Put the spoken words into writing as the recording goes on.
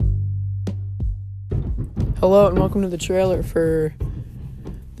Hello and welcome to the trailer for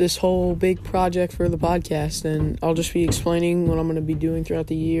this whole big project for the podcast, and I'll just be explaining what I'm going to be doing throughout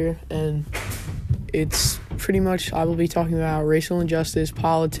the year, and it's pretty much I will be talking about racial injustice,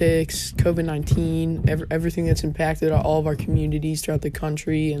 politics, COVID-19, everything that's impacted all of our communities throughout the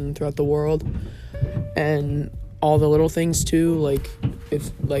country and throughout the world, and all the little things too,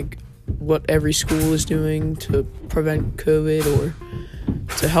 like what every school is doing to prevent COVID or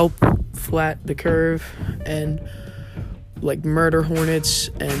to help flat the curve, and like murder hornets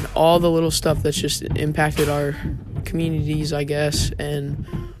and all the little stuff that's just impacted our communities, I guess, and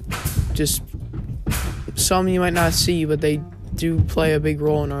just some you might not see, but they do play a big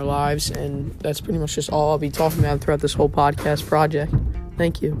role in our lives, and that's pretty much just all I'll be talking about throughout this whole podcast project.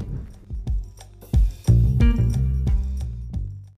 Thank you.